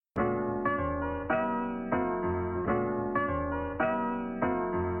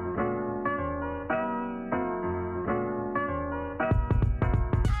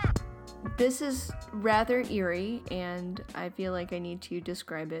This is rather eerie, and I feel like I need to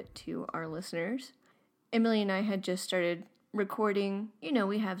describe it to our listeners. Emily and I had just started recording. You know,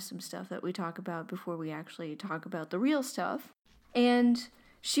 we have some stuff that we talk about before we actually talk about the real stuff. And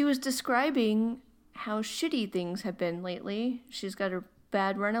she was describing how shitty things have been lately. She's got a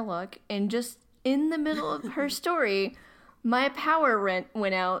bad run of luck, and just in the middle of her story, my power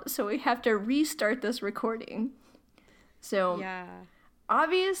went out, so we have to restart this recording. So, yeah.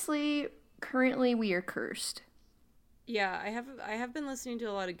 Obviously, currently we are cursed. Yeah, I have been listening to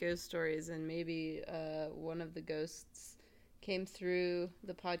a lot of ghost stories, and maybe one of the ghosts came through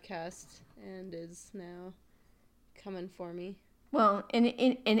the podcast and is now coming for me. Well, in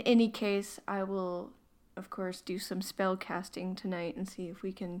any case, I will, of course, do some spell casting tonight and see if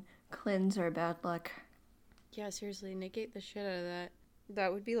we can cleanse our bad luck. Yeah, seriously, negate the shit out of that.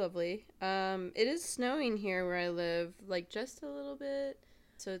 That would be lovely. It is snowing here where I live, like just a little bit.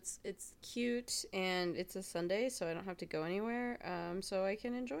 So it's cute, and it's a Sunday, so I don't have to go anywhere. So I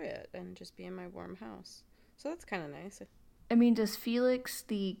can enjoy it and just be in my warm house. So that's kind of nice. I mean, does Felix,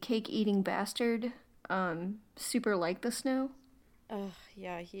 the cake-eating bastard, super like the snow?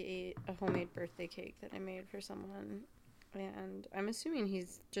 Yeah, he ate a homemade birthday cake that I made for someone. And I'm assuming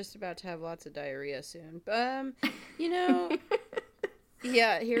he's just about to have lots of diarrhea soon. You know...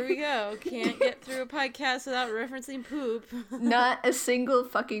 Yeah, here we go. Can't get through a podcast without referencing poop. Not a single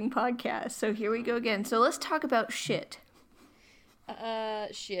fucking podcast. So here we go again. So let's talk about shit.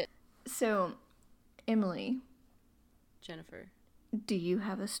 Shit. So, Emily. Jennifer. Do you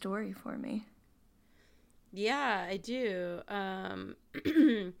have a story for me? Yeah, I do.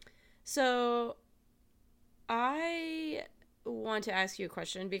 So, I want to ask you a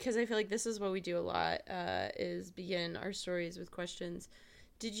question because I feel like this is what we do a lot, is begin our stories with questions.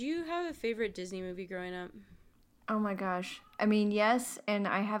 Did you have a favorite Disney movie growing up? Oh my gosh. I mean, yes, and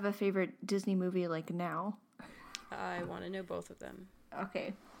I have a favorite Disney movie like now. I want to know both of them.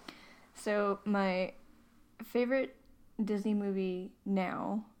 Okay. So my favorite Disney movie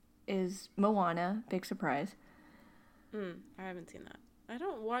now is Moana, big surprise. I haven't seen that. I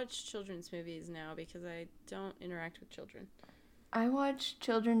don't watch children's movies now because I don't interact with children. I watch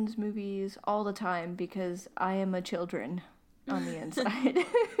children's movies all the time because I am a children on the inside.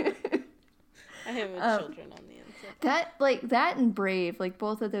 I am a children on the inside. That and Brave, like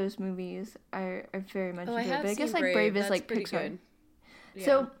both of those movies are very much into it. But I guess like Brave is like Pixar. Yeah.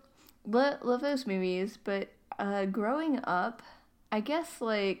 So love those movies, but growing up, I guess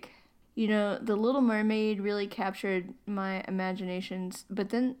like, you know, The Little Mermaid really captured my imaginations, but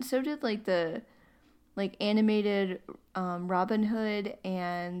then so did like the animated Robin Hood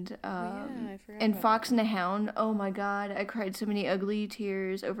and Fox and the Hound. Oh my god, I cried so many ugly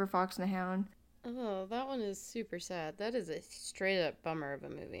tears over Fox and the Hound. Oh, that one is super sad. That is a straight up bummer of a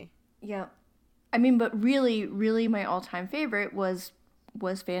movie. Yeah. I mean, but really, really my all-time favorite was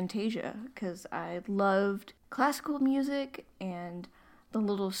Fantasia, because I loved classical music and the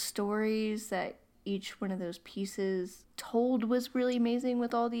little stories that each one of those pieces told was really amazing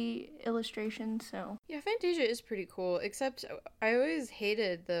with all the illustrations. So yeah, Fantasia is pretty cool, except I always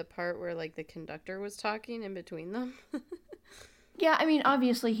hated the part where like the conductor was talking in between them. Yeah, I mean,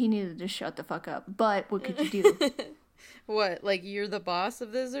 obviously he needed to shut the fuck up, but what could you do? What, like you're the boss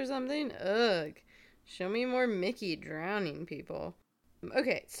of this or something? Ugh. Show me more Mickey drowning people.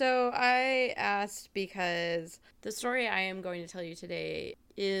 Okay, so I asked because the story I am going to tell you today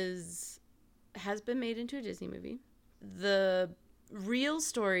has been made into a Disney movie. The real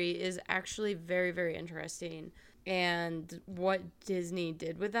story is actually very, very interesting. And what Disney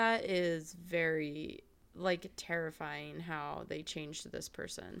did with that is very, like, terrifying how they changed this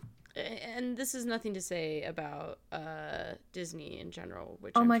person. And this is nothing to say about Disney in general.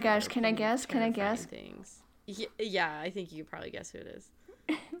 Which oh my gosh, can I guess? Can I guess? Things. Yeah, I think you could probably guess who it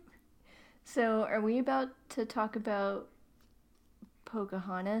is. So, are we about to talk about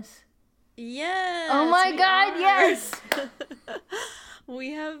Pocahontas? Yes! Oh my god, yes! We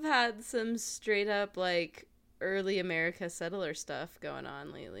have had some straight up, like, early America settler stuff going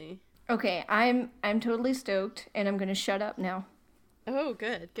on lately. Okay, I'm totally stoked, and I'm gonna shut up now. Oh,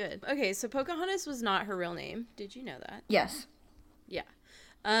 good. Okay, so Pocahontas was not her real name. Did you know that? Yes. Yeah.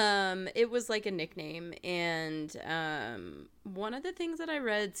 It was like a nickname, and one of the things that I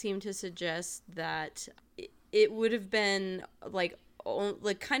read seemed to suggest that it would have been like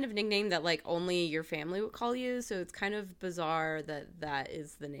kind of nickname that like only your family would call you, so it's kind of bizarre that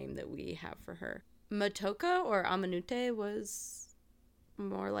is the name that we have for her. Matoka or Amanute was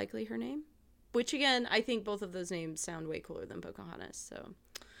more likely her name, which again, I think both of those names sound way cooler than Pocahontas, so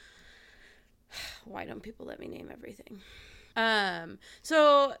why don't people let me name everything?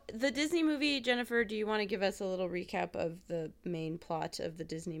 So the Disney movie, Jennifer, do you want to give us a little recap of the main plot of the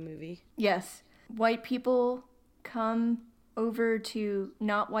Disney movie? Yes. White people come over to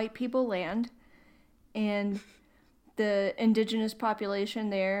not white people land, and the indigenous population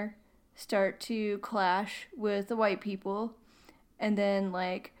there start to clash with the white people, and then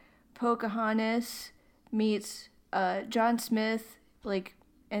like Pocahontas meets John Smith, like,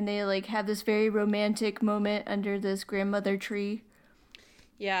 and they like have this very romantic moment under this grandmother tree.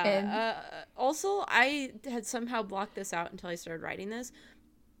 Yeah. And Also, I had somehow blocked this out until I started writing this.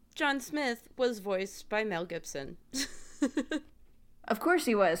 John Smith was voiced by Mel Gibson. of course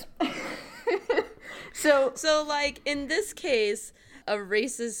he was. So like, in this case, a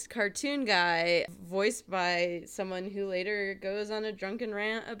racist cartoon guy voiced by someone who later goes on a drunken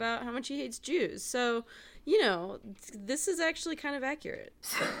rant about how much he hates Jews. So, you know, this is actually kind of accurate.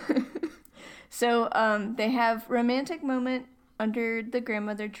 So they have romantic moment under the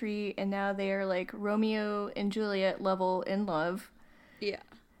grandmother tree, and now they are like Romeo and Juliet level in love. Yeah.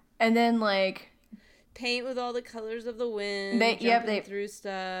 And then like paint with all the colors of the wind, they through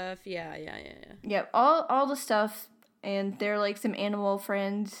stuff. Yeah. Yep, all the stuff, and they're like some animal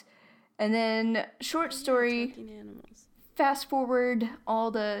friends. And then short story, talking animals. Fast forward, all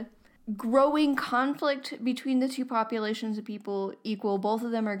the growing conflict between the two populations of people equal. Both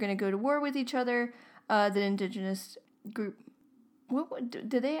of them are going to go to war with each other. The indigenous group,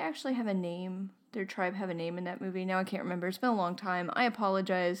 did they actually have a name? Their tribe have a name in that movie? Now I can't remember. It's been a long time. I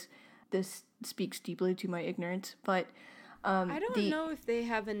apologize. This speaks deeply to my ignorance, but I don't know if they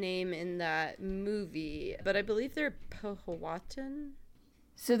have a name in that movie, but I believe they're Powhatan.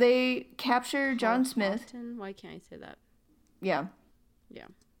 So they capture John Smith. Why can't I say that? Yeah.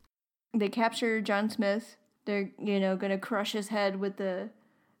 They capture John Smith. They're, gonna crush his head with the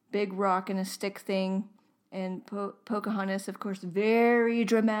big rock and a stick thing. And Pocahontas, of course, very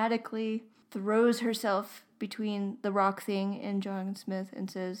dramatically throws herself between the rock thing and John Smith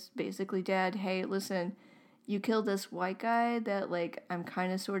and says, basically, Dad, hey, listen, you killed this white guy that, like, I'm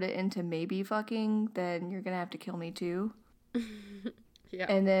kind of sort of into maybe fucking, then you're gonna have to kill me too. Yeah.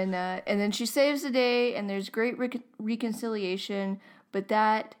 And then she saves the day, and there's great reconciliation, but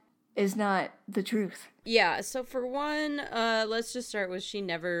that is not the truth. Yeah, so for one, let's just start with she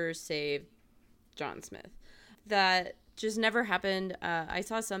never saved John Smith. That just never happened. I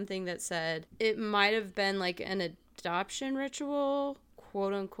saw something that said it might have been like an adoption ritual,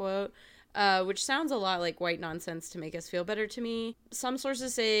 quote unquote, which sounds a lot like white nonsense to make us feel better to me. Some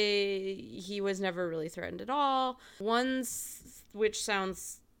sources say he was never really threatened at all. One, which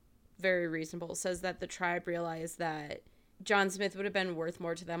sounds very reasonable, says that the tribe realized that John Smith would have been worth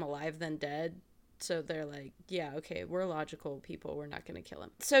more to them alive than dead. So they're like, yeah, okay, we're logical people. We're not going to kill him.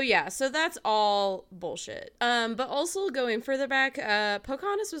 So yeah, so that's all bullshit. But also going further back,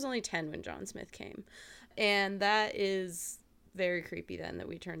 Pocahontas was only 10 when John Smith came. And that is very creepy then that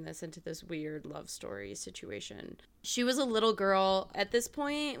we turn this into this weird love story situation. She was a little girl at this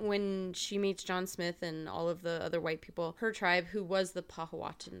point when she meets John Smith and all of the other white people, her tribe, who was the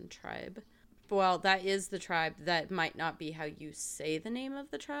Powhatan tribe. Well, that is the tribe. That might not be how you say the name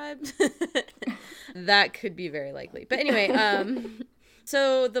of the tribe. That could be very likely. But anyway,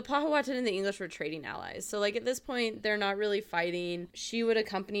 so the Powhatan and the English were trading allies. So, like, at this point, they're not really fighting. She would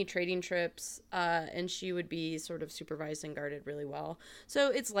accompany trading trips, and she would be sort of supervised and guarded really well. So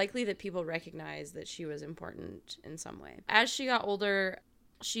it's likely that people recognize that she was important in some way. As she got older,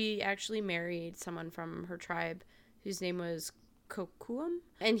 she actually married someone from her tribe whose name was Kokuum.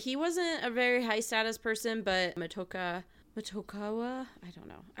 And he wasn't a very high status person, but Matokawa, I don't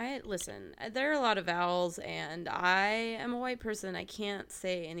know. Listen, there are a lot of vowels, and I am a white person. I can't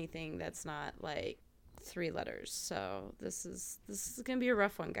say anything that's not like 3 letters. So this is gonna be a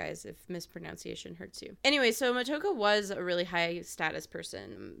rough one, guys, if mispronunciation hurts you. Anyway, so Matoka was a really high status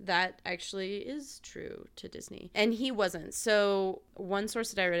person. That actually is true to Disney. And he wasn't. So one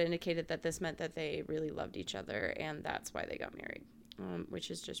source that I read indicated that this meant that they really loved each other, and that's why they got married,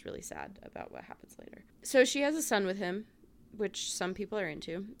 which is just really sad about what happens later. So she has a son with him, which some people are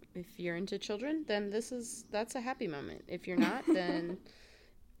into. If you're into children, then that's a happy moment. If you're not, then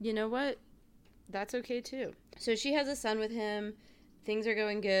you know what? That's okay too. So she has a son with him. Things are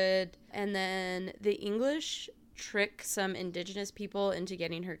going good. And then the English trick some indigenous people into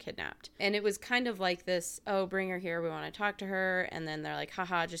getting her kidnapped. And it was kind of like this, oh, bring her here. We want to talk to her. And then they're like,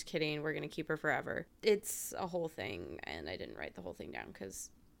 haha, just kidding. We're going to keep her forever. It's a whole thing. And I didn't write the whole thing down because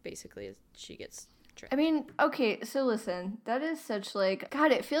basically she gets tricked. I mean, okay, so listen, that is such like,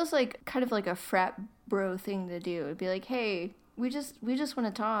 God, it feels like kind of like a frat bro thing to do. It'd be like, hey, We just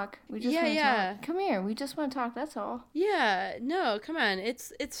want to talk. We just Yeah, want to yeah. talk. Come here. We just want to talk. That's all. Yeah, no, come on.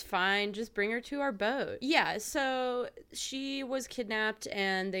 It's fine. Just bring her to our boat. Yeah, so she was kidnapped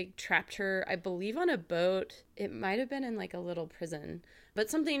and they trapped her, I believe, on a boat. It might have been in like a little prison, but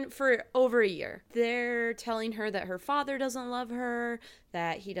something for over a year. They're telling her that her father doesn't love her,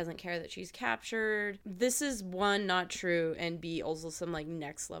 that he doesn't care that she's captured. This is one, not true, and B, also some like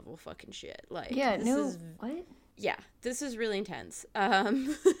next level fucking shit. Like, Yeah, this no. is, What? yeah, this is really intense.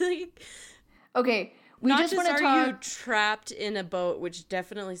 Like, Okay, we not just want to are you talk. trapped in a boat, which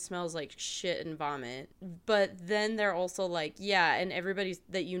definitely smells like shit and vomit, but then they're also like, yeah, and everybody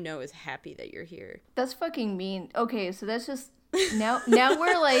that you know is happy that you're here. That's fucking mean. Okay, so that's just now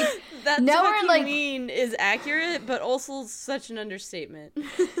we're like That's now we're fucking like mean is accurate, but also such an understatement.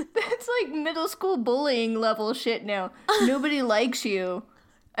 that's like middle school bullying level shit now. Nobody likes you.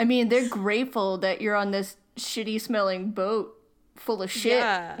 I mean, they're grateful that you're on this shitty smelling boat full of shit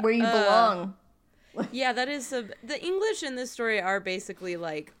Yeah, where you belong. Yeah, that is the English in this story are basically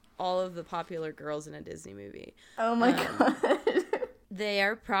like all of the popular girls in a Disney movie. Oh my god. They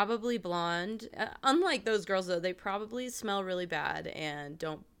are probably blonde. Unlike those girls, though, they probably smell really bad and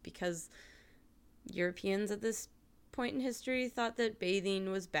don't, because Europeans at this point in history thought that bathing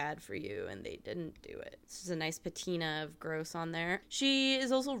was bad for you and they didn't do it. This is a nice patina of gross on there. She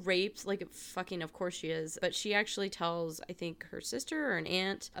is also raped, like fucking of course she is, but she actually tells, I think, her sister or an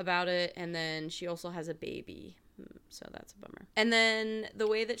aunt about it, and then she also has a baby. So that's a bummer. And then the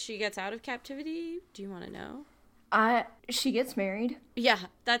way that she gets out of captivity, do you want to know? She gets married Yeah,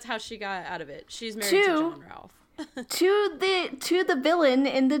 that's how she got out of it. She's married to John Ralph. to the villain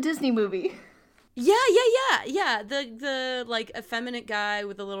in the Disney movie. Yeah. The like effeminate guy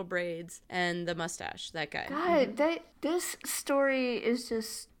with the little braids and the mustache. That guy. God, this story is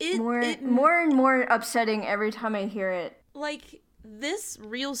just It- more it- more and more upsetting every time I hear it. Like, this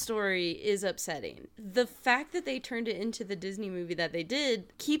real story is upsetting. The fact that they turned it into the Disney movie that they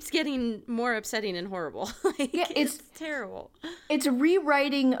did keeps getting more upsetting and horrible. Like, Yeah, it's terrible. It's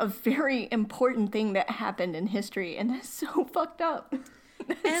rewriting a very important thing that happened in history, and that's so fucked up.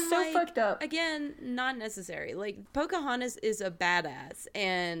 It's so like, fucked up. Again, not necessary. Like, Pocahontas is a badass,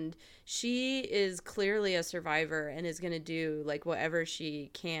 and she is clearly a survivor and is gonna do like whatever she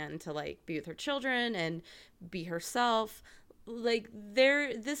can to like be with her children and be herself. Like,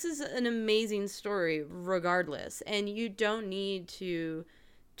 this is an amazing story regardless, and you don't need to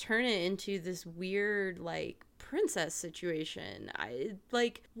turn it into this weird like princess situation.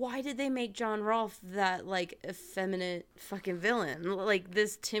 Why did they make John Rolfe that like effeminate fucking villain, like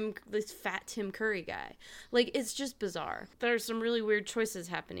this fat Tim Curry guy? Like, it's just bizarre. There's some really weird choices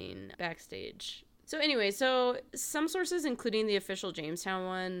happening backstage. So anyway, so some sources, including the official Jamestown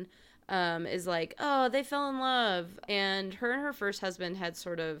one, is like, oh, they fell in love, and her first husband had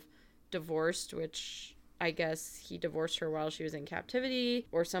sort of divorced, which I guess he divorced her while she was in captivity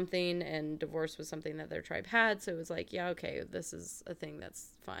or something, and divorce was something that their tribe had, so it was like, yeah, okay, this is a thing,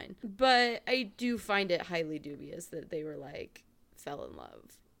 that's fine. But I do find it highly dubious that they were like, fell in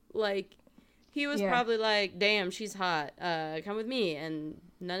love. Like, he was probably like, damn, she's hot, come with me, and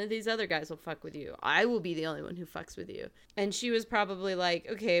none of these other guys will fuck with you. I will be the only one who fucks with you. And she was probably like,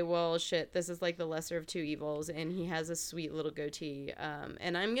 okay, well, shit, this is like the lesser of two evils, and he has a sweet little goatee,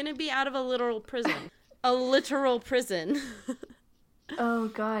 and I'm gonna be out of a literal prison. A literal prison. Oh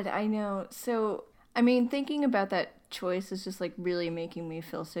god, I know. So, I mean, thinking about that choice is just like really making me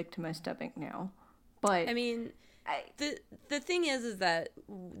feel sick to my stomach now. But I mean, the thing is that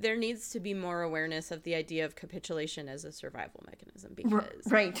there needs to be more awareness of the idea of capitulation as a survival mechanism, because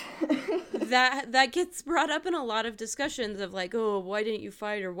right. that gets brought up in a lot of discussions of like, oh, why didn't you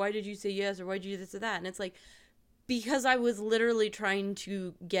fight, or why did you say yes, or why did you do this or that, and it's like, because I was literally trying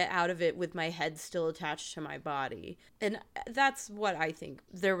to get out of it with my head still attached to my body. And that's what I think.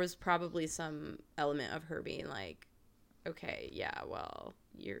 There was probably some element of her being like, okay, yeah, well,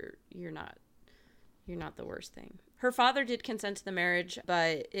 you're not the worst thing. Her father did consent to the marriage,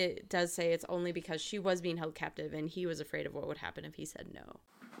 but it does say it's only because she was being held captive and he was afraid of what would happen if he said no.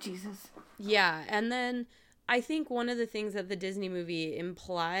 Jesus. Yeah, and then I think one of the things that the Disney movie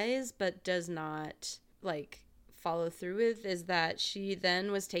implies but does not, like, follow through with is that she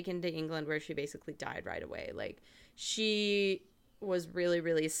then was taken to England, where she basically died right away. Like, she was really,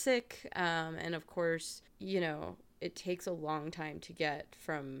 really sick, and of course, you know, it takes a long time to get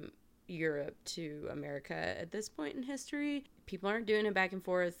from Europe to America at this point in history. People aren't doing it back and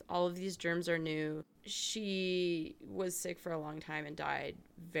forth. All of these germs are new. She was sick for a long time and died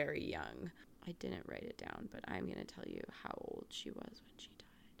very young. I didn't write it down, but I'm going to tell you how old she was when she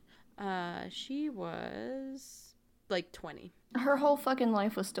died. She was like 20. Her whole fucking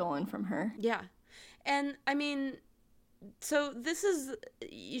life was stolen from her. Yeah. And I mean, so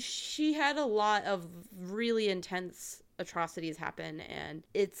she had a lot of really intense atrocities happen, and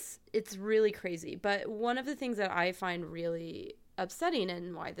it's really crazy. But one of the things that I find really upsetting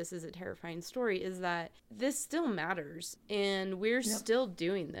and why this is a terrifying story is that this still matters, and we're still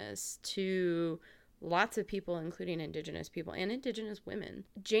doing this to lots of people, including Indigenous people and Indigenous women.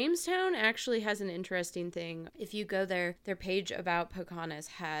 Jamestown actually has an interesting thing. If you go there, their page about Pocahontas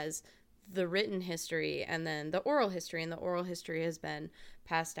has the written history and then the oral history, and the oral history has been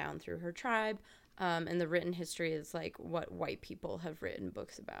passed down through her tribe, and the written history is like what white people have written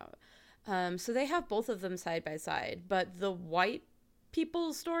books about. So they have both of them side by side, but the white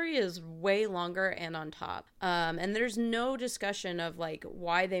people's story is way longer and on top. And there's no discussion of like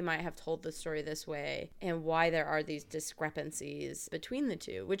why they might have told the story this way and why there are these discrepancies between the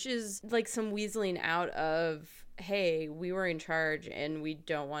two, which is like some weaseling out of, hey, we were in charge and we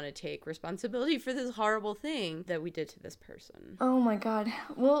don't want to take responsibility for this horrible thing that we did to this person. Oh my god.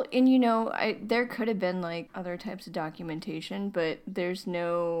 Well, and you know, there could have been like other types of documentation, but there's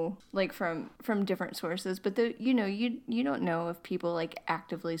no like from different sources. But you don't know if people like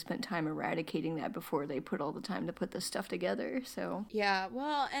actively spent time eradicating that before they put all the time to put this stuff together. So yeah,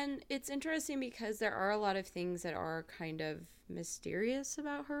 well, and it's interesting because there are a lot of things that are kind of mysterious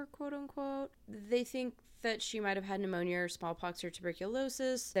about her, quote unquote. They think that she might have had pneumonia or smallpox or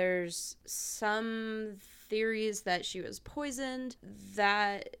tuberculosis. There's some theories that she was poisoned,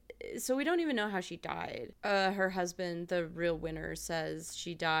 so we don't even know how she died. Her husband, the real winner, says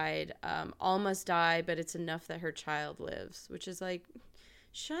she died, all must die, but it's enough that her child lives, which is like,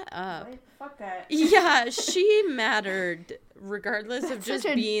 shut up. What? Fuck that. Yeah, she mattered regardless of just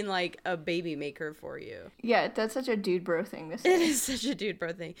being like a baby maker for you. Yeah, that's such a dude bro thing to say. It is such a dude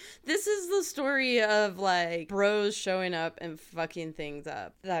bro thing. This is the story of like bros showing up and fucking things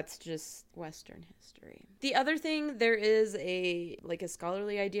up. That's just Western history. The other thing, there is a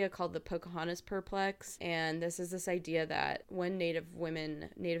scholarly idea called the Pocahontas Perplex, and this is this idea that when Native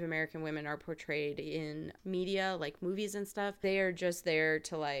American women are portrayed in media, like movies and stuff, they are just there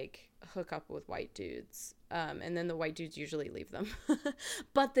to like hook up with white dudes. And then the white dudes usually leave them.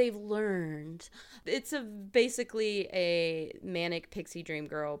 But they've learned. It's basically a manic pixie dream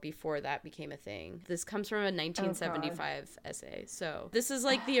girl before that became a thing. This comes from a 1975 essay. So this is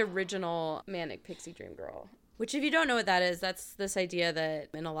like the original manic pixie dream girl. Which, if you don't know what that is, that's this idea that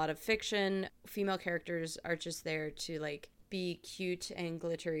in a lot of fiction, female characters are just there to like be cute and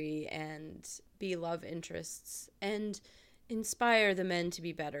glittery and be love interests and inspire the men to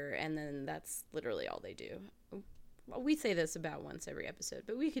be better, and then that's literally all they do. We say this about once every episode,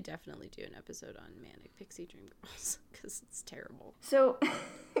 but we could definitely do an episode on manic pixie dream girls because it's terrible. So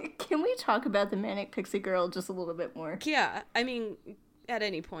can we talk about the manic pixie girl just a little bit more? Yeah, I mean, at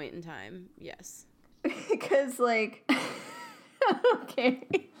any point in time, yes. Because like okay.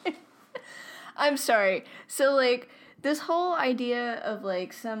 I'm sorry. So like this whole idea of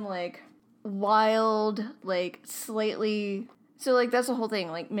like some like wild, like slightly, so like that's the whole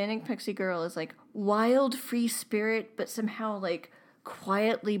thing. Like manic pixie girl is like wild free spirit, but somehow like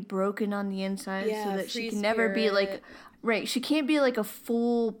quietly broken on the inside, so that she can never be like, right, she can't be like a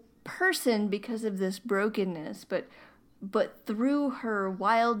full person because of this brokenness, but through her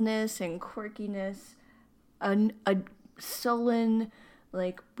wildness and quirkiness, a sullen,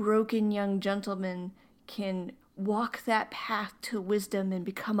 like broken young gentleman can walk that path to wisdom and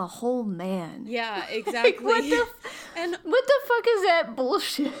become a whole man. Yeah, exactly. Like, what the fuck is that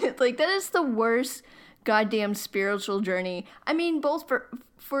bullshit? Like, that is the worst goddamn spiritual journey. I mean, both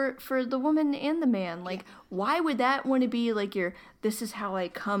for the woman and the man. Like, why would that want to be like your "this is how I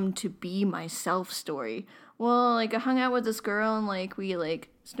come to be myself" story? Well, like, I hung out with this girl and like we like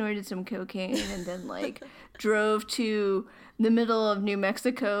snorted some cocaine and then like drove to the middle of New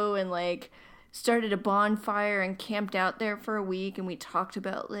Mexico and like started a bonfire and camped out there for a week, and we talked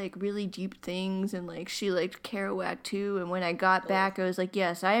about like really deep things, and like she liked Kerouac too, and when I got back I was like,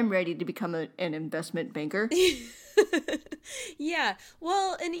 yes, I am ready to become an investment banker. Yeah,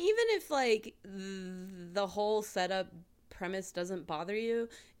 well, and even if like the whole setup premise doesn't bother you,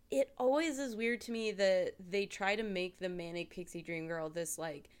 it always is weird to me that they try to make the manic pixie dream girl this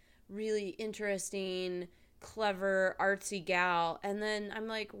like really interesting, clever, artsy gal, and then I'm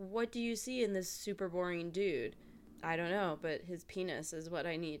like, what do you see in this super boring dude? I don't know, but his penis is what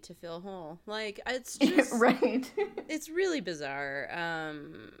I need to feel whole. Like, it's just right. It's really bizarre.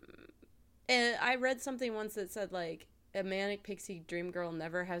 And I read something once that said like a manic pixie dream girl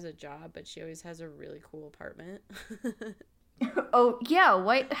never has a job, but she always has a really cool apartment. Oh, yeah,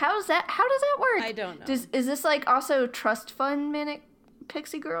 how does that work? I don't know. Is this, like, also trust fund Manic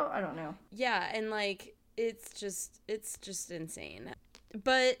Pixie Girl? I don't know. Yeah, and, like, it's just insane.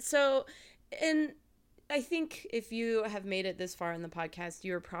 But, so, and I think if you have made it this far in the podcast,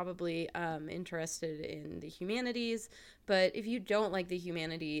 you're probably interested in the humanities. But if you don't like the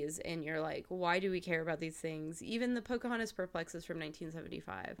humanities and you're like, why do we care about these things? Even the Pocahontas Perplexes from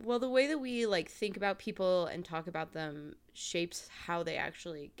 1975. Well, the way that we like think about people and talk about them shapes how they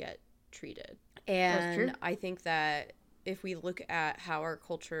actually get treated. And I think that if we look at how our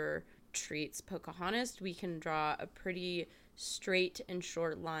culture treats Pocahontas, we can draw a pretty straight and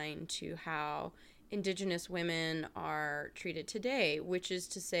short line to how Indigenous women are treated today, which is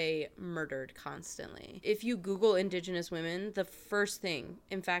to say murdered constantly. If you Google Indigenous women, the first thing,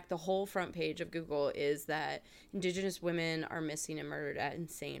 in fact, the whole front page of Google is that Indigenous women are missing and murdered at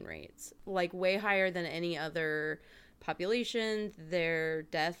insane rates, like way higher than any other population. Their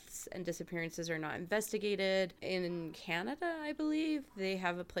deaths and disappearances are not investigated. In Canada, I believe, they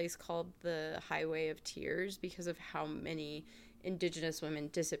have a place called the Highway of Tears because of how many Indigenous women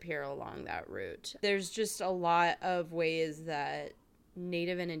disappear along that route. There's just a lot of ways that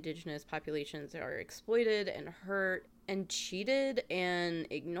Native and Indigenous populations are exploited and hurt and cheated and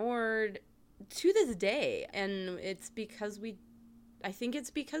ignored to this day. And I think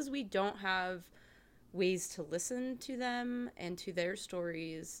it's because we don't have ways to listen to them and to their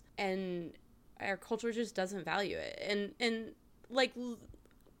stories, and our culture just doesn't value it. And like,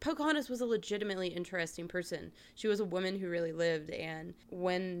 Pocahontas was a legitimately interesting person. She was a woman who really lived, and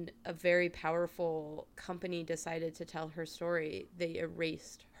when a very powerful company decided to tell her story, they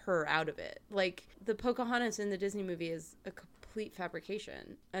erased her out of it. Like, the Pocahontas in the Disney movie is a complete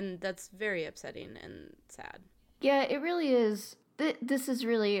fabrication, and that's very upsetting and sad. Yeah, it really is. This is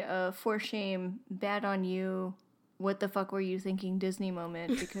really a for shame, bad on you, what the fuck were you thinking Disney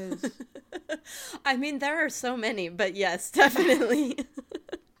moment, because... I mean, there are so many, but yes, definitely.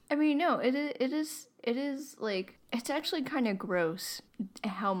 I mean, no, it is like, it's actually kind of gross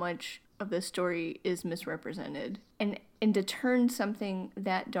how much of the story is misrepresented. And to turn something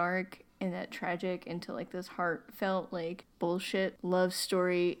that dark and that tragic into like this heartfelt, like, bullshit love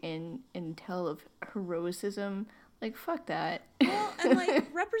story and tell of heroicism, like, fuck that. Well, and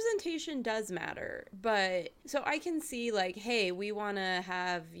like, representation does matter. But so I can see, like, hey, we want to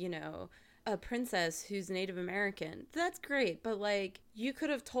have, you know, a princess who's Native American. That's great, but like, you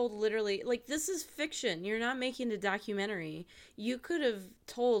could have told literally, like, this is fiction. You're not making a documentary. You could have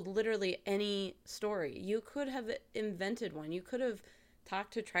told literally any story. You could have invented one. You could have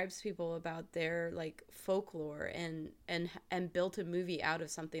talked to tribespeople about their like folklore and built a movie out of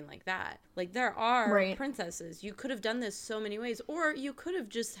something like that. Like, there are princesses. You could have done this so many ways, or you could have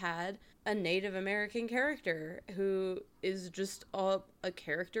just had a Native American character who is just a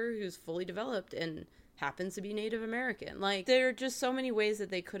character who's fully developed and happens to be Native American. Like, there are just so many ways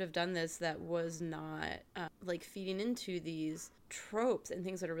that they could have done this that was not like feeding into these tropes and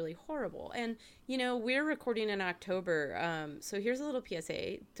things that are really horrible. And, you know, we're recording in October, so here's a little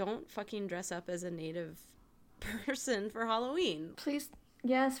PSA. Don't fucking dress up as a Native person for Halloween. Please,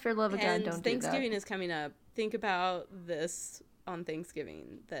 yes, for love of God, don't do that. Thanksgiving is coming up. Think about this on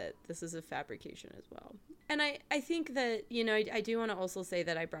Thanksgiving, that this is a fabrication as well. And I think that, you know, I do want to also say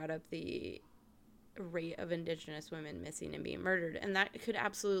that I brought up the rate of Indigenous women missing and being murdered, and that could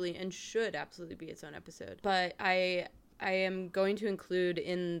absolutely and should absolutely be its own episode. But I am going to include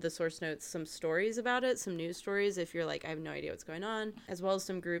in the source notes some stories about it, some news stories if you're like, I have no idea what's going on, as well as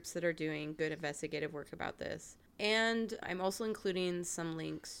some groups that are doing good investigative work about this. And I'm also including some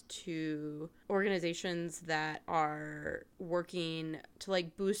links to organizations that are working to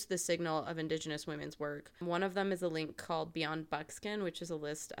like boost the signal of Indigenous women's work. One of them is a link called Beyond Buckskin, which is a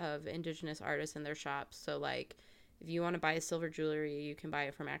list of Indigenous artists and their shops. So like, if you want to buy silver jewelry, you can buy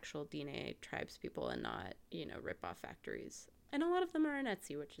it from actual DNA tribes people and not, you know, rip-off factories. And a lot of them are on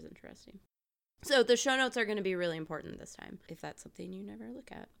Etsy, which is interesting. So the show notes are going to be really important this time, if that's something you never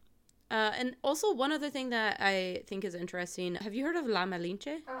look at. And also, one other thing that I think is interesting, have you heard of La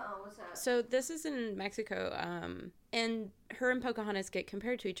Malinche? What's that? So this is in Mexico, and her and Pocahontas get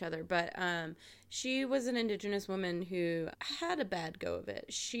compared to each other, but she was an Indigenous woman who had a bad go of it.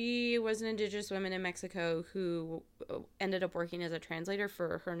 She was an Indigenous woman in Mexico who ended up working as a translator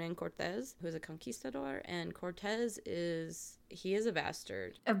for Hernan Cortez, who was a conquistador, and Cortez is a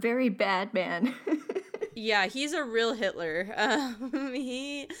bastard. A very bad man. Yeah, he's a real Hitler.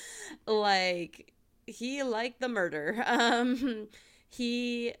 He liked the murder.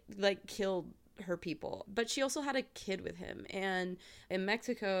 He like killed her people, but she also had a kid with him. And in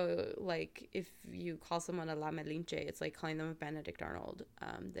Mexico, like, if you call someone a La Malinche, it's like calling them a Benedict Arnold.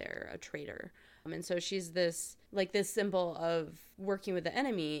 They're a traitor. And so she's this symbol of working with the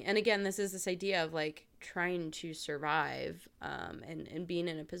enemy. And again, this is this idea of like trying to survive, and being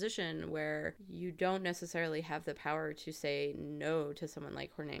in a position where you don't necessarily have the power to say no to someone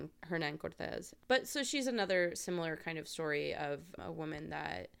like Hernan Cortez. But so she's another similar kind of story of a woman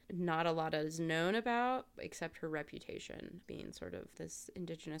that not a lot is known about, except her reputation being sort of this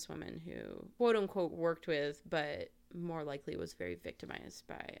indigenous woman who, quote unquote, worked with, but more likely was very victimized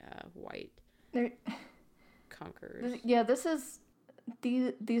by white conquerors. Yeah,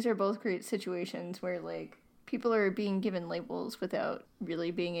 these are both great situations where like people are being given labels without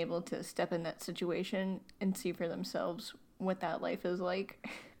really being able to step in that situation and see for themselves what that life is like.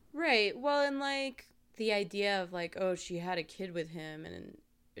 Right. Well, and like the idea of like, oh, she had a kid with him and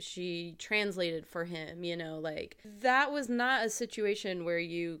she translated for him, you know, like that was not a situation where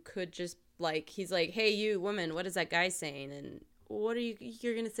you could just like, he's like, hey, you woman, what is that guy saying? And what are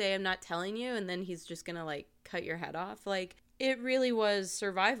you're gonna say, I'm not telling you, and then he's just gonna like cut your head off. Like, it really was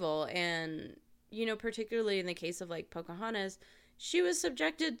survival. And, you know, particularly in the case of like Pocahontas, she was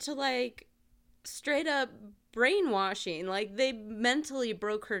subjected to like straight up brainwashing. Like, they mentally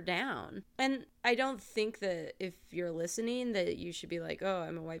broke her down. And I don't think that if you're listening that you should be like, oh,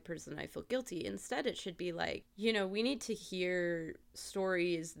 I'm a white person, I feel guilty. Instead, it should be like, you know, we need to hear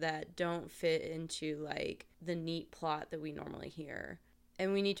stories that don't fit into like the neat plot that we normally hear.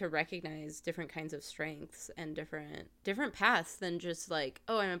 And we need to recognize different kinds of strengths and different paths than just like,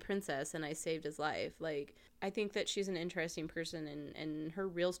 oh, I'm a princess and I saved his life. Like, I think that she's an interesting person, and her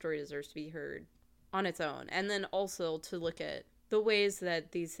real story deserves to be heard on its own. And then also to look at the ways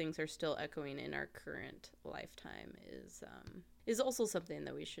that these things are still echoing in our current lifetime is also something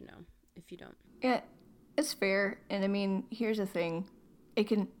that we should know, if you don't. Yeah, it's fair. And I mean, here's the thing. It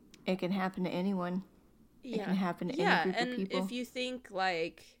can happen to anyone. Yeah. It can happen to any group of people. And if you think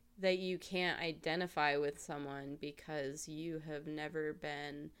like that you can't identify with someone because you have never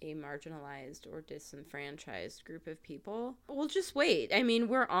been a marginalized or disenfranchised group of people, well, just wait. I mean,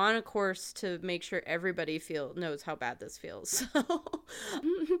 we're on a course to make sure everybody knows how bad this feels. So,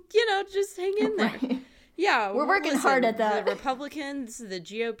 you know, just hang in there. Right. Yeah, we're working hard at that. The Republicans, the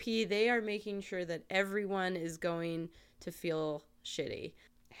GOP, they are making sure that everyone is going to feel shitty.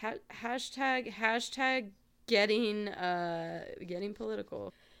 Hashtag getting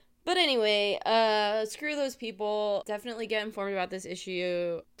political. But anyway, screw those people. Definitely get informed about this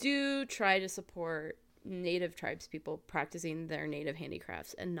issue. Do try to support native tribes people practicing their native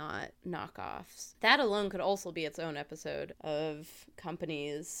handicrafts and not knockoffs. That alone could also be its own episode of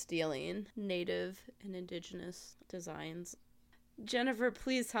companies stealing native and indigenous designs. Jennifer,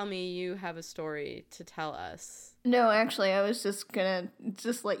 please tell me you have a story to tell us. No, actually, I was just gonna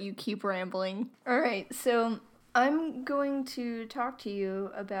let you keep rambling. All right, so I'm going to talk to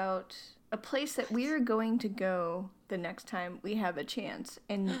you about a place that we are going to go the next time we have a chance,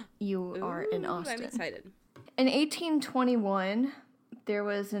 and you are in Austin. I'm excited. In 1821, there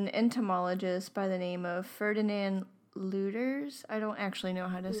was an entomologist by the name of Ferdinand Lüders. I don't actually know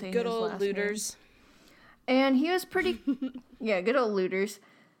how to say his last name. Good old Lüders. And he was pretty... yeah, good old Lüders.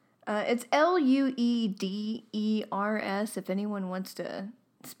 It's Lueders. If anyone wants to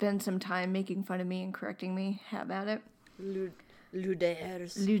spend some time making fun of me and correcting me, have at it.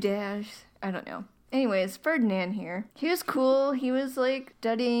 Lüders. I don't know. Anyways, Ferdinand here. He was cool. He was, like,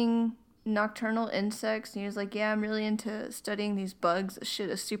 studying nocturnal insects. And he was like, yeah, I'm really into studying these bugs. This shit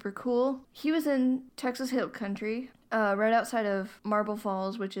is super cool. He was in Texas Hill Country. Right outside of Marble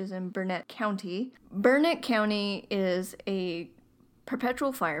Falls, which is in Burnett County. Burnett County is a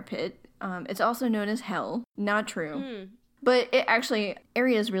perpetual fire pit. It's also known as hell. Not true. But it actually,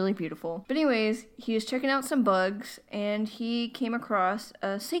 area is really beautiful. But anyways, he was checking out some bugs, and he came across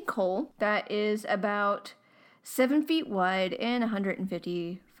a sinkhole that is about 7 feet wide and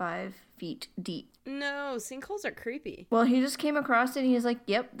 155 feet deep. No, sinkholes are creepy. Well, he just came across it and he was like,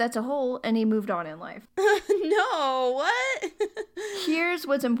 yep, that's a hole, and he moved on in life. No, what? Here's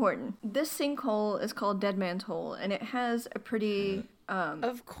what's important. This sinkhole is called Dead Man's Hole, and it has a pretty...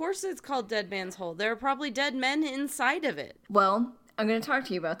 Of course it's called Dead Man's Hole. There are probably dead men inside of it. Well, I'm going to talk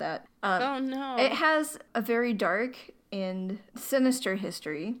to you about that. Oh, no. It has a very dark and sinister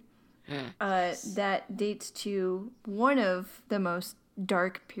history that dates to one of the most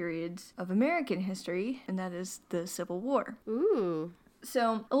dark periods of American history, and that is the Civil War. Ooh.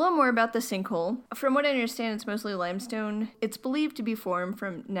 So, a little more about the sinkhole. From what I understand, it's mostly limestone. It's believed to be formed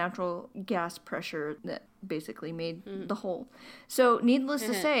from natural gas pressure that basically made the hole. So, needless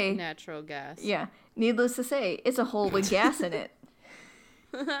to say... Natural gas. Yeah. Needless to say, it's a hole with gas in it.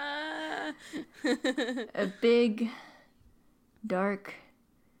 A big, dark,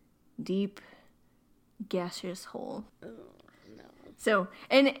 deep, gaseous hole. Oh, no. So,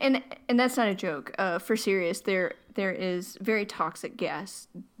 and that's not a joke. For serious, there is very toxic gas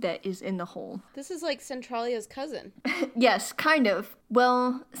that is in the hole. This is like Centralia's cousin. Yes, kind of.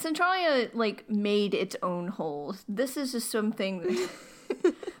 Well, Centralia made its own holes. This is just something.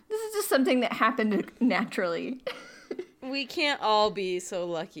 This is just something that happened naturally. We can't all be so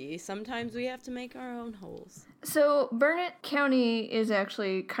lucky. Sometimes we have to make our own holes. So, Burnett County is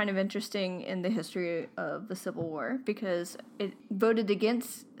actually kind of interesting in the history of the Civil War because it voted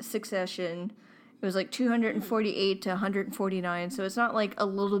against secession. It was 248 to 149, so it's not a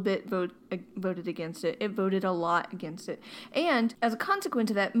little bit voted against it. It voted a lot against it. And as a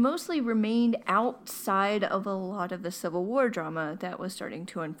consequence of that, mostly remained outside of a lot of the Civil War drama that was starting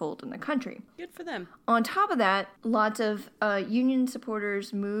to unfold in the country. Good for them. On top of that, lots of Union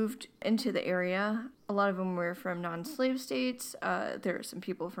supporters moved into the area. A lot of them were from non-slave states. There were some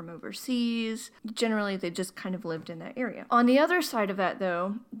people from overseas. Generally, they just kind of lived in that area. On the other side of that,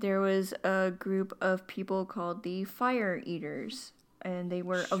 though, there was a group of people called the Fire Eaters, and they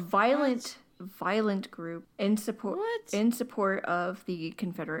were a violent group in support of the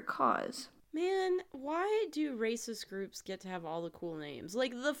Confederate cause. Man, why do racist groups get to have all the cool names?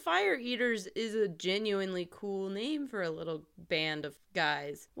 The Fire Eaters is a genuinely cool name for a little band of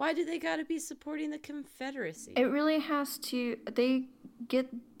guys. Why do they gotta be supporting the Confederacy? It really has to... They get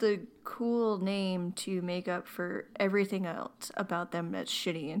the cool name to make up for everything else about them that's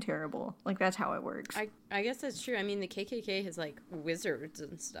shitty and terrible. That's how it works. I guess that's true. I mean, the KKK has, wizards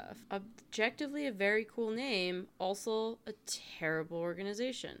and stuff. Objectively a very cool name, also a terrible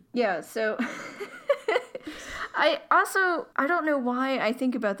organization. Yeah, so... I don't know why I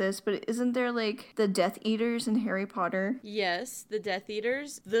think about this, but isn't there, the Death Eaters in Harry Potter? Yes, the Death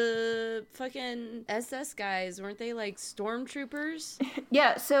Eaters. The fucking SS guys, weren't they, stormtroopers?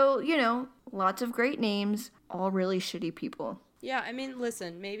 Yeah, so, lots of great names, all really shitty people. Yeah, I mean,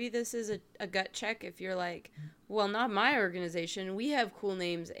 listen, maybe this is a gut check if you're well, not my organization. We have cool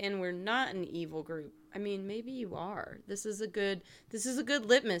names, and we're not an evil group. I mean, maybe you are. This is a good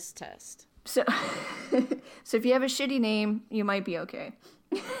litmus test. So if you have a shitty name, you might be okay.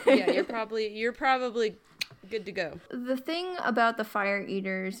 Yeah, you're probably good to go. The thing about the Fire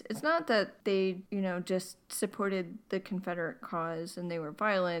Eaters, it's not that they, just supported the Confederate cause and they were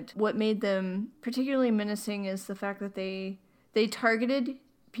violent. What made them particularly menacing is the fact that they targeted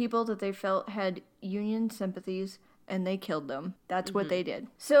people that they felt had Union sympathies and they killed them. That's what they did.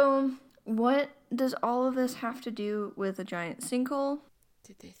 So what does all of this have to do with a giant sinkhole?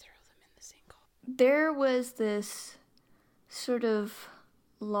 Did they throw them in the sinkhole? There was this sort of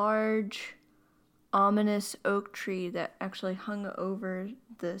large, ominous oak tree that actually hung over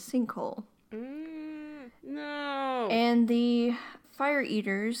the sinkhole. No. And the Fire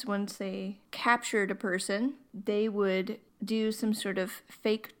Eaters, once they captured a person, they would do some sort of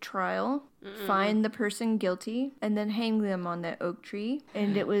fake trial, find the person guilty, and then hang them on that oak tree.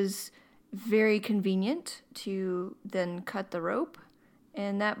 And it was very convenient to then cut the rope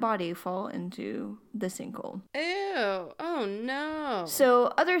and that body fall into the sinkhole. Ew. Oh, no.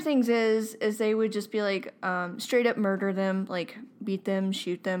 So other things is they would just be straight up murder them, beat them,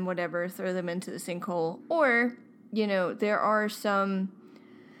 shoot them, whatever, throw them into the sinkhole. Or, there are some...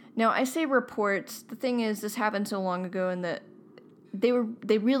 Now, I say reports. The thing is, this happened so long ago and that they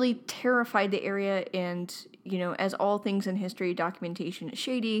really terrified the area and, as all things in history, documentation is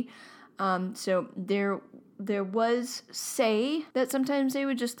shady. So there was say that sometimes they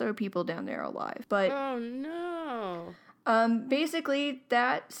would just throw people down there alive. But oh no. Basically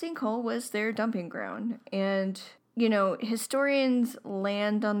that sinkhole was their dumping ground. And, historians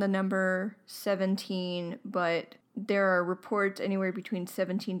land on the number 17, but there are reports anywhere between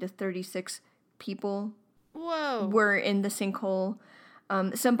 17 to 36 people were in the sinkhole.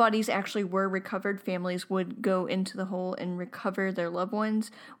 Some bodies actually were recovered. Families would go into the hole and recover their loved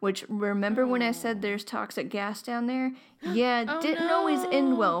ones, which, remember when I said there's toxic gas down there? Yeah, didn't always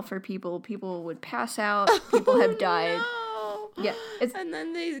end well for people. People would pass out. People have died. No. Yeah. And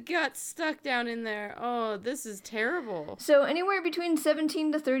then they got stuck down in there. Oh, this is terrible. So anywhere between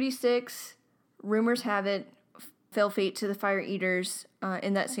 17 to 36, rumors have it, fell fate to the Fire Eaters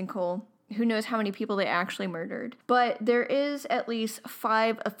in that sinkhole. Who knows how many people they actually murdered. But there is at least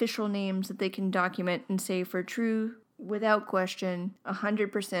 5 official names that they can document and say for true without question,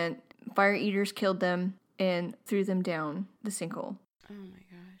 100%, fire eaters killed them and threw them down the sinkhole. Oh my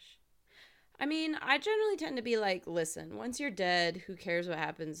gosh. I mean, I generally tend to be like, listen, once you're dead, who cares what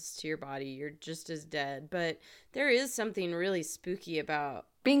happens to your body? You're just as dead. But there is something really spooky about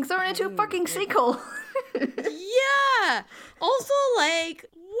being thrown into a fucking sinkhole. Yeah. Also, like,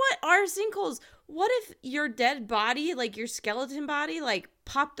 what are sinkholes? What if your dead body, like your skeleton body, like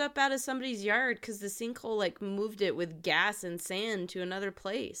popped up out of somebody's yard because the sinkhole like moved it with gas and sand to another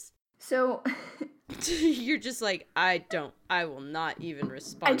place? So you're just like, I will not even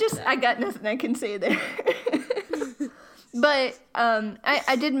respond to that. I got nothing I can say there. But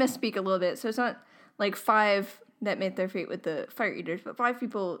I did misspeak a little bit. So it's not like 5 that met their fate with the fire eaters, but 5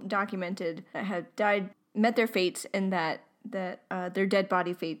 people documented that had died, met their fates in that their dead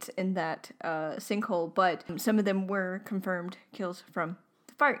body fates in that sinkhole, but some of them were confirmed kills from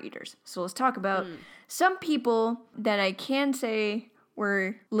the fire eaters. So let's talk about some people that I can say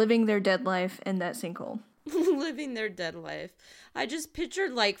were living their dead life in that sinkhole. Living their dead life. I just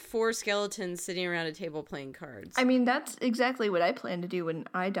pictured like 4 skeletons sitting around a table playing cards. I mean, that's exactly what I plan to do when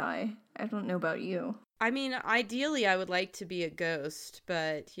I die. I don't know about you. I mean, ideally I would like to be a ghost,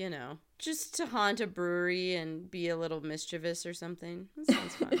 but, you know, just to haunt a brewery and be a little mischievous or something. That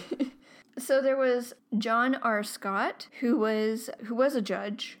sounds fun. So there was John R. Scott, who was a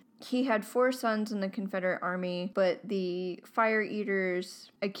judge. He had 4 sons in the Confederate Army, but the fire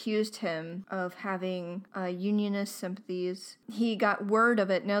eaters accused him of having Unionist sympathies. He got word of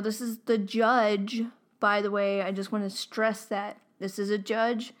it. Now, this is the judge, by the way. I just want to stress that. This is a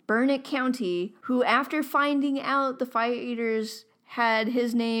judge, Burnett County, who after finding out the fire eaters had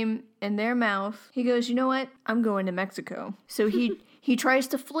his name in their mouth, he goes, you know what? I'm going to Mexico. So he tries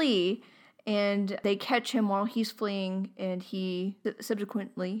to flee, and they catch him while he's fleeing, and he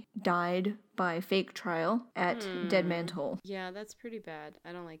subsequently died by fake trial at Dead Man's Hole. Yeah, that's pretty bad.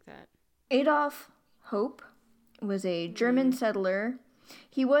 I don't like that. Adolf Hope was a German settler.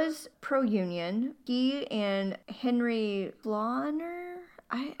 He was pro-Union. He and Henry Flauner,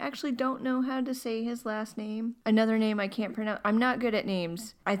 I actually don't know how to say his last name. Another name I can't pronounce. I'm not good at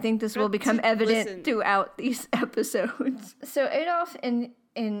names. I think this will become evident throughout these episodes. So Adolf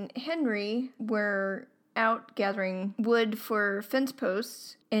and Henry were out gathering wood for fence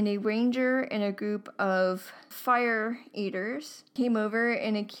posts, and a ranger and a group of fire eaters came over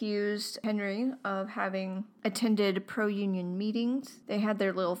and accused Henry of having attended pro-union meetings. They had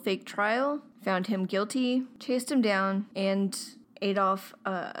their little fake trial, found him guilty, chased him down, and Adolf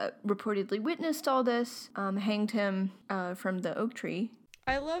reportedly witnessed all this, hanged him from the oak tree.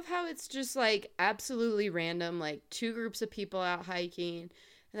 I love how it's just like absolutely random, like 2 groups of people out hiking,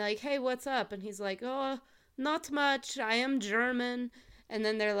 and like, hey, what's up? And he's like, oh, not much, I am German. And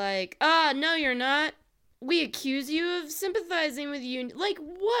then they're like, no, you're not. We accuse you of sympathizing with you. Like,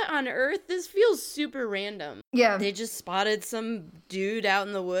 what on earth? This feels super random. Yeah. They just spotted some dude out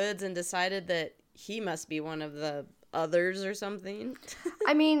in the woods and decided that he must be one of the others or something.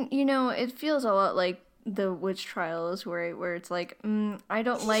 I mean, you know, it feels a lot like the witch trials where it's like, I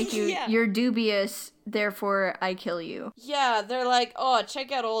don't like you, yeah. You're dubious, therefore I kill you. Yeah, they're like, oh,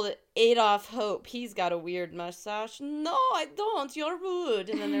 check out old Adolf Hope, he's got a weird mustache. No, I don't, you're rude.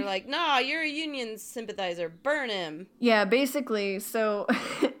 And then they're like, nah, you're a Union sympathizer, burn him. Yeah, basically, so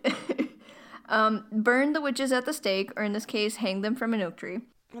burn the witches at the stake, or in this case, hang them from an oak tree.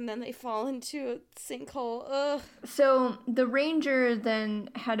 And then they fall into a sinkhole. Ugh. So the ranger then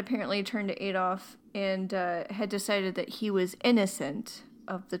had apparently turned to Adolf and had decided that he was innocent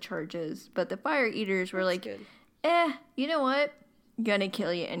of the charges. But the fire eaters were good. You know what? Gonna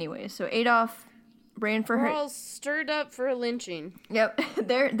kill you anyway. So Adolf ran for her. We're all stirred up for a lynching. Yep.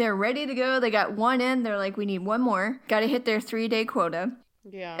 They're ready to go. They got 1 in. They're like, we need 1 more. Gotta hit their 3-day quota.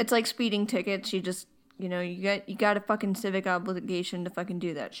 Yeah. It's like speeding tickets. You just... You know, you got a fucking civic obligation to fucking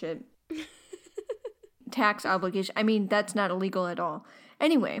do that shit. Tax obligation. I mean, that's not illegal at all.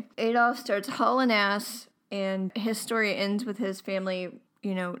 Anyway, Adolf starts hauling ass, and his story ends with his family,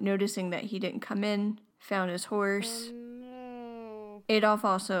 you know, noticing that he didn't come in, found his horse. Oh, no. Adolf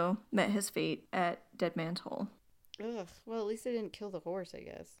also met his fate at Dead Man's Hole. Ugh. Well, at least they didn't kill the horse, I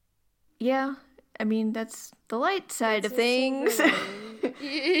guess. Yeah. I mean, that's the light side of things.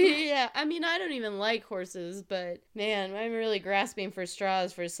 Yeah, I mean, I don't even like horses, but man, I'm really grasping for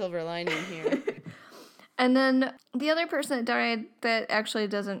straws for a silver lining here. And then the other person that died that actually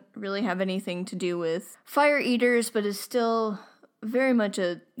doesn't really have anything to do with fire eaters, but is still very much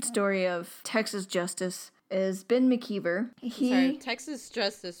a story of Texas justice, is Ben McKeever. Sorry, Texas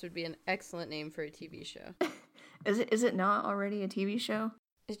Justice would be an excellent name for a TV show. Is it not already a TV show?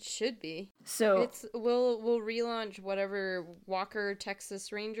 It should be. So we'll relaunch whatever Walker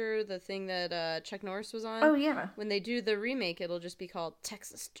Texas Ranger, the thing that Chuck Norris was on. Oh yeah. When they do the remake, it'll just be called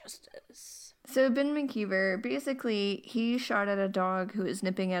Texas Justice. So Ben McKeever, basically, he shot at a dog who was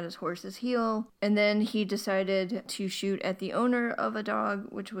nipping at his horse's heel, and then he decided to shoot at the owner of a dog,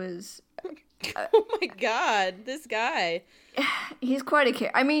 which was... oh my god, this guy. He's quite a kid.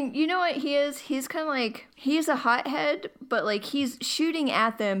 I mean, you know what he is? He's kind of like... He's a hothead, but, like, he's shooting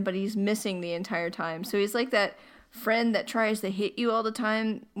at them, but he's missing the entire time. So he's like that friend that tries to hit you all the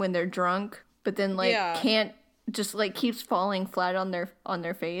time when they're drunk, but then, like, can't... Just, like, keeps falling flat on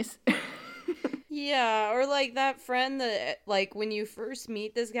their face. Yeah, or like that friend that, like, when you first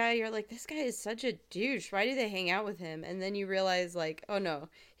meet this guy, you're like, this guy is such a douche. Why do they hang out with him? And then you realize, like, oh no,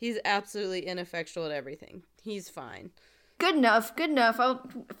 he's absolutely ineffectual at everything. He's fine. Good enough.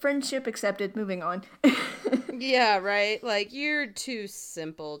 Friendship accepted. Moving on. Yeah, right? Like, you're too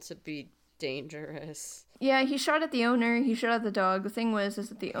simple to be dangerous. Yeah, he shot at the owner. He shot at the dog. The thing is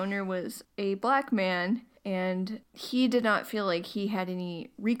that the owner was a black man, and he did not feel like he had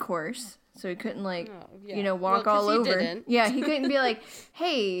any recourse. So he couldn't, like, walk all over. Didn't. Yeah, he couldn't be like,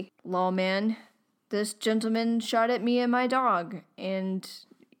 hey, lawman, this gentleman shot at me and my dog. And,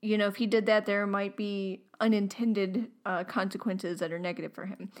 if he did that, there might be unintended consequences that are negative for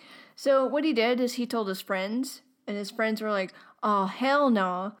him. So what he did is he told his friends, and his friends were like, oh, hell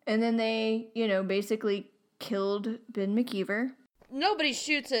no. And then they, basically killed Ben McKeever. Nobody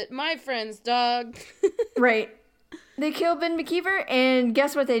shoots at my friend's dog. Right. They killed Ben McKeever, and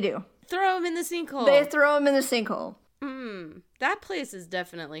guess what they do? Throw him in the sinkhole. They throw him in the sinkhole. That place is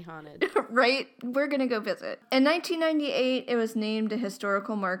definitely haunted. Right? We're gonna go visit. In 1998, it was named a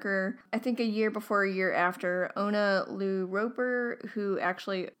historical marker. I think a year before, a year after. Ona Lou Roper, who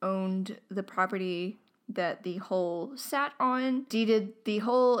actually owned the property that the hole sat on, deeded the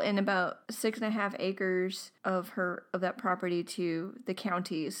hole and about 6.5 acres of that property to the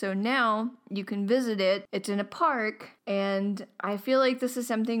county. So now you can visit it. It's in a park, and I feel like this is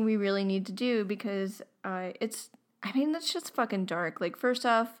something we really need to do because that's just fucking dark. Like, first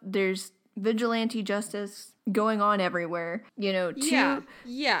off, there's vigilante justice going on everywhere. Yeah.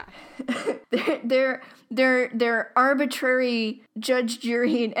 They're arbitrary judge,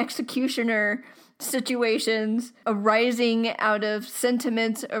 jury, and executioner situations arising out of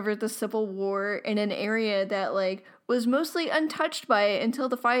sentiments over the Civil War in an area that, like, was mostly untouched by it until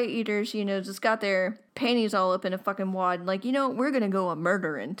the fire eaters, just got their panties all up in a fucking wad. Like, we're gonna go a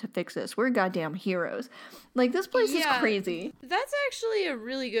murdering to fix this. We're goddamn heroes. Like, this place is crazy. That's actually a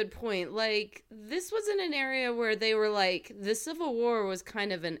really good point. Like, this wasn't an area where they were like, the Civil War was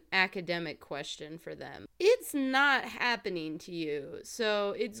kind of an academic question for them. It's not happening to you.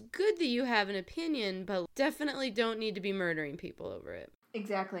 So it's good that you have an opinion, but definitely don't need to be murdering people over it.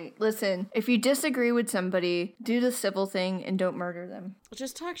 Exactly. Listen, if you disagree with somebody, do the civil thing and don't murder them.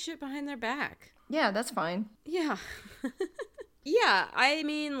 Just talk shit behind their back. Yeah, that's fine. Yeah. Yeah, I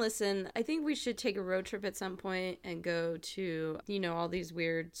mean, listen, I think we should take a road trip at some point and go to, all these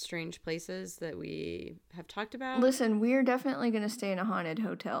weird, strange places that we have talked about. Listen, we're definitely going to stay in a haunted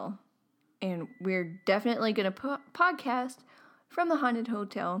hotel. And we're definitely going to podcast from the haunted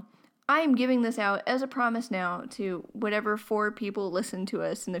hotel. I am giving this out as a promise now to whatever 4 people listen to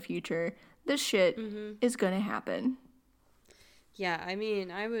us in the future. This shit is going to happen. Yeah, I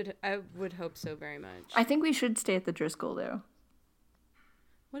mean, I would hope so very much. I think we should stay at the Driscoll, though.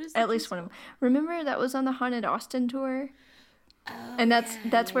 What is at least one of them? Remember that was on the Haunted Austin tour? Oh, and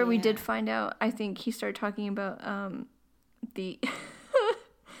that's where we did find out. I think he started talking about the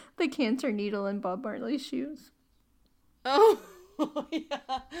the cancer needle in Bob Marley's shoes. Oh. Yeah.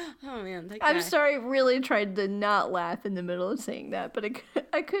 Oh man, that guy. I'm sorry, really tried to not laugh in the middle of saying that, but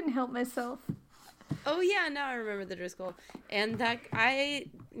I couldn't help myself. Oh yeah, now I remember the Driscoll. And that guy,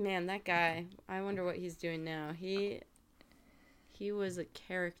 I wonder what he's doing now. He was a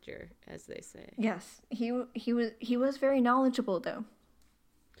character, as they say. Yes, he was very knowledgeable though.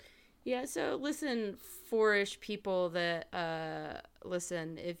 Yeah, so listen, 4-ish people that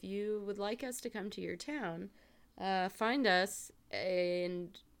listen, if you would like us to come to your town, find us in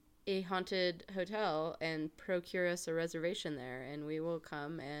a haunted hotel and procure us a reservation there, and we will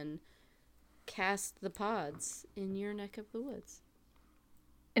come and cast the pods in your neck of the woods.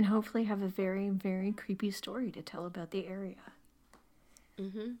 And hopefully have a very, very creepy story to tell about the area.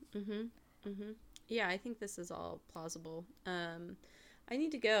 Yeah, I think this is all plausible. I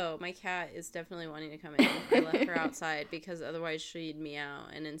need to go. My cat is definitely wanting to come in. I left her outside because otherwise she'd meow,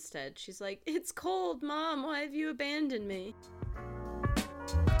 and instead she's like, "It's cold, Mom. Why have you abandoned me?"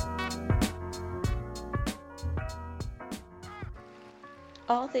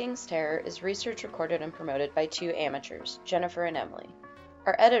 All Things Terror is research recorded and promoted by two amateurs, Jennifer and Emily.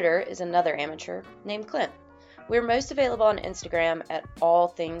 Our editor is another amateur named Clint. We're most available on Instagram at All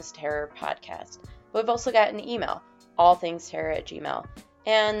Things Terror Podcast. We've also got an email, allthingsterror@gmail.com.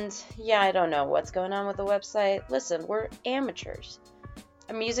 And yeah, I don't know what's going on with the website. Listen, we're amateurs.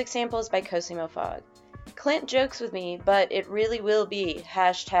 A music sample is by Cosimo Fog. Clint jokes with me, but it really will be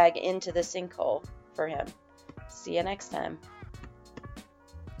 #into the sinkhole for him. See you next time.